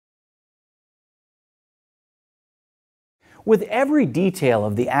With every detail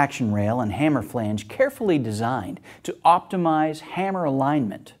of the action rail and hammer flange carefully designed to optimize hammer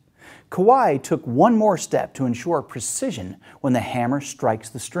alignment, Kawai took one more step to ensure precision when the hammer strikes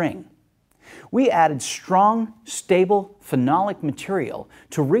the string. We added strong, stable phenolic material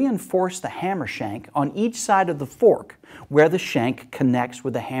to reinforce the hammer shank on each side of the fork where the shank connects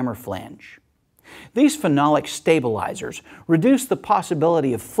with the hammer flange. These phenolic stabilizers reduce the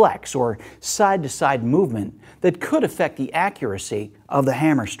possibility of flex or side-to-side movement that could affect the accuracy of the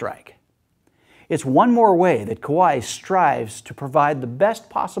hammer strike. It's one more way that Kawai strives to provide the best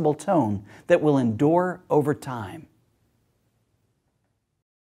possible tone that will endure over time.